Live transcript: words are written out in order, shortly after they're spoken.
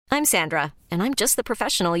I'm Sandra, and I'm just the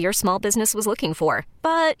professional your small business was looking for.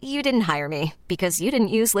 But you didn't hire me because you didn't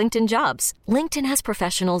use LinkedIn Jobs. LinkedIn has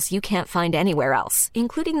professionals you can't find anywhere else,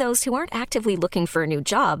 including those who aren't actively looking for a new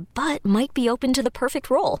job, but might be open to the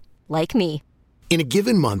perfect role, like me. In a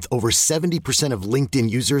given month, over 70% of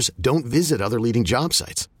LinkedIn users don't visit other leading job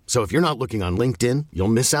sites. So if you're not looking on LinkedIn, you'll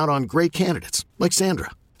miss out on great candidates like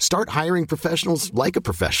Sandra. Start hiring professionals like a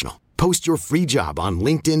professional. Post your free job on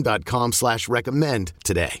linkedin.com/recommend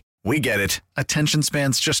today. We get it. Attention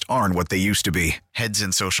spans just aren't what they used to be. Heads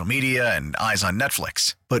in social media and eyes on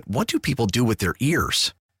Netflix. But what do people do with their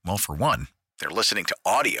ears? Well, for one, they're listening to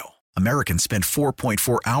audio. Americans spend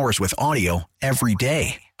 4.4 hours with audio every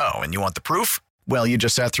day. Oh, and you want the proof? Well, you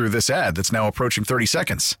just sat through this ad that's now approaching 30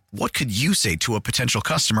 seconds. What could you say to a potential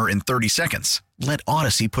customer in 30 seconds? Let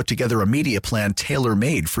Odyssey put together a media plan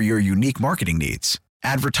tailor-made for your unique marketing needs.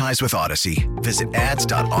 Advertise with Odyssey. Visit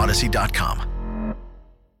ads.odyssey.com.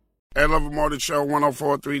 Ed Lover Morning Show,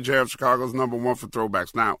 104.3 JF, Chicago's number one for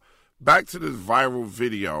throwbacks. Now, back to this viral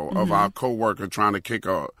video of our coworker trying to kick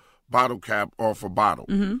a bottle cap off a bottle.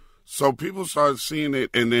 Mm-hmm. So people started seeing it,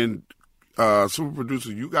 and then super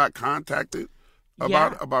producer, you got contacted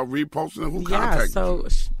about reposting it? Who contacted you? So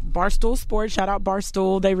Barstool Sports, shout out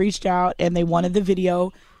Barstool. They reached out and they wanted the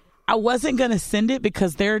video. I wasn't going to send it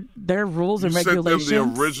because their rules and regulations. Sent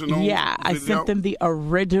them the original video? I sent them the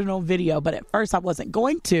original video, but at first I wasn't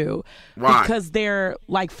going to. Why? Because they're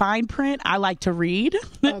like fine print. I like to read.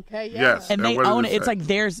 Okay, yeah. Yes. And they what own does it.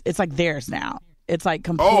 say? It's like theirs now. It's like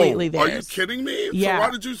completely theirs. Are you kidding me? Yeah. So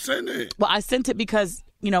why did you send it? Well, I sent it because,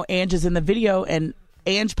 Ange is in the video and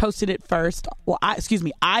Ange posted it first. Well,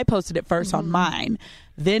 I posted it first on mine.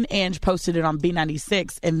 Then Ange posted it on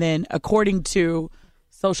B96. And then according to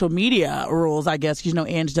social media rules, I guess,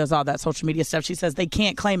 Ange does all that social media stuff. She says they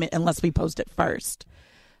can't claim it unless we post it first.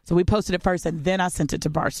 So we posted it first and then I sent it to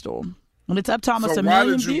Barstool. And it's up to almost a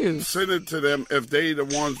million views. So why did you send it to them if they the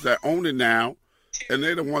ones that own it now and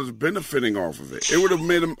they're the ones benefiting off of it? It would have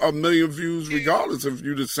made a million views regardless if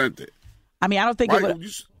you'd have sent it. I mean, I don't think it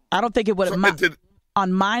would have.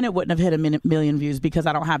 On mine, it wouldn't have hit a million views because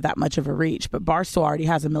I don't have that much of a reach. But Barstool already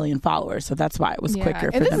has 1 million followers, so that's why it was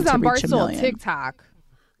quicker for them to reach 1 million. And this is on Barstool TikTok.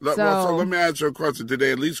 So let me ask you a question. Did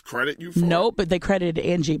they at least credit you for it? Nope, but they credited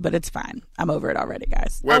Angie, but it's fine. I'm over it already,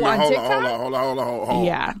 guys. Wait a minute, hold TikTok? on.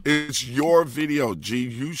 Yeah. It's your video, G.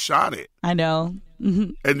 You shot it. I know.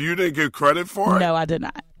 Mm-hmm. And you didn't get credit for it? No, I did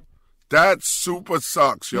not. That super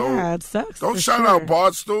sucks, yo. Yeah, it sucks. Don't shout out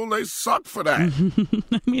Barstool. They suck for that.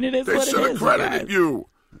 I mean, it is they what it is. They should have credited you.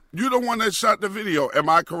 You're the one that shot the video. Am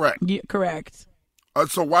I correct? Yeah, correct.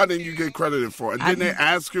 So why didn't you get credited for it? Didn't they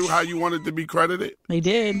ask you how you wanted to be credited? They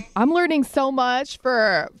did. I'm learning so much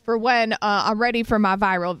for when I'm ready for my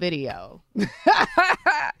viral video. They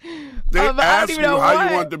asked you how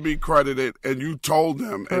you wanted to be credited, and you told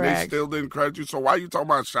them, Correct. and they still didn't credit you. So why are you talking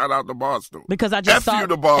about shout out to Barstool? Because I just saw you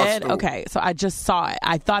to Barstool. okay, so I just saw it.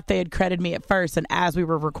 I thought they had credited me at first, and as we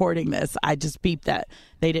were recording this, I just beeped that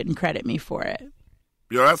they didn't credit me for it.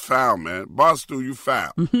 Yo, that's foul, man. Barstool, you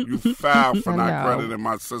foul. You foul for not crediting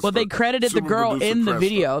my sister. Well, they credited the girl in the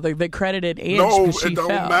video. They credited Ange because she it don't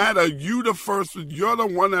fell. matter. You're the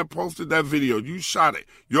one that posted that video. You shot it.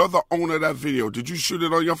 You're the owner of that video. Did you shoot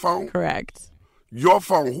it on your phone? Correct. Your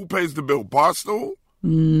phone. Who pays the bill? Barstool?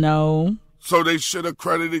 No. So they should have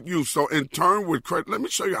credited you. So in turn with credit, let me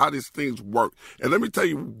show you how these things work. And let me tell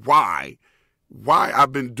you why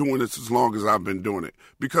I've been doing this as long as I've been doing it.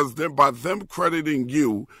 Because then by them crediting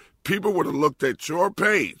you, people would have looked at your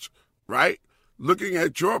page, right? Looking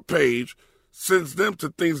at your page sends them to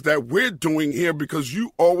things that we're doing here because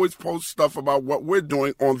you always post stuff about what we're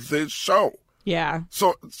doing on this show. Yeah.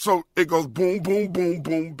 So it goes boom, boom, boom,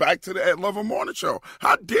 boom, back to the Ed Lover Morning Show.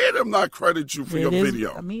 How dare them not credit you for your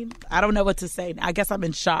video? I mean, I don't know what to say. I guess I'm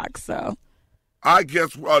in shock, so. I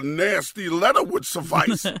guess a nasty letter would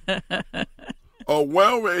suffice.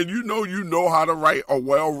 And you know how to write a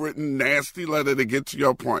well-written, nasty letter to get to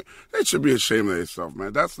your point. They should be ashamed of themselves,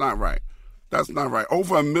 man. That's not right. That's not right.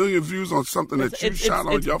 Over 1 million views on something that you shot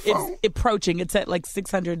on your phone? It's approaching. It's at like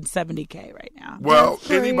 670K right now. Well,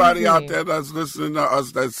 anybody out there that's listening to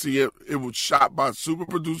us that see it, it was shot by super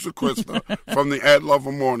producer Krista from the Ed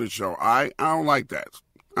Lover Morning Show. I don't like that.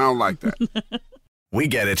 I don't like that. We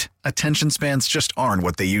get it. Attention spans just aren't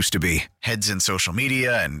what they used to be. Heads in social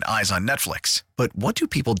media and eyes on Netflix. But what do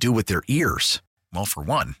people do with their ears? Well, for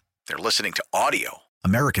one, they're listening to audio.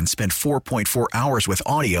 Americans spend 4.4 hours with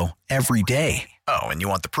audio every day. Oh, and you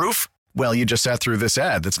want the proof? Well, you just sat through this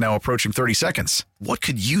ad that's now approaching 30 seconds. What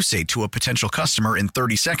could you say to a potential customer in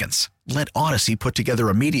 30 seconds? Let Odyssey put together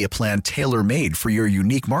a media plan tailor-made for your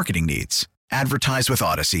unique marketing needs. Advertise with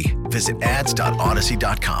Odyssey. Visit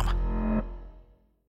ads.odyssey.com.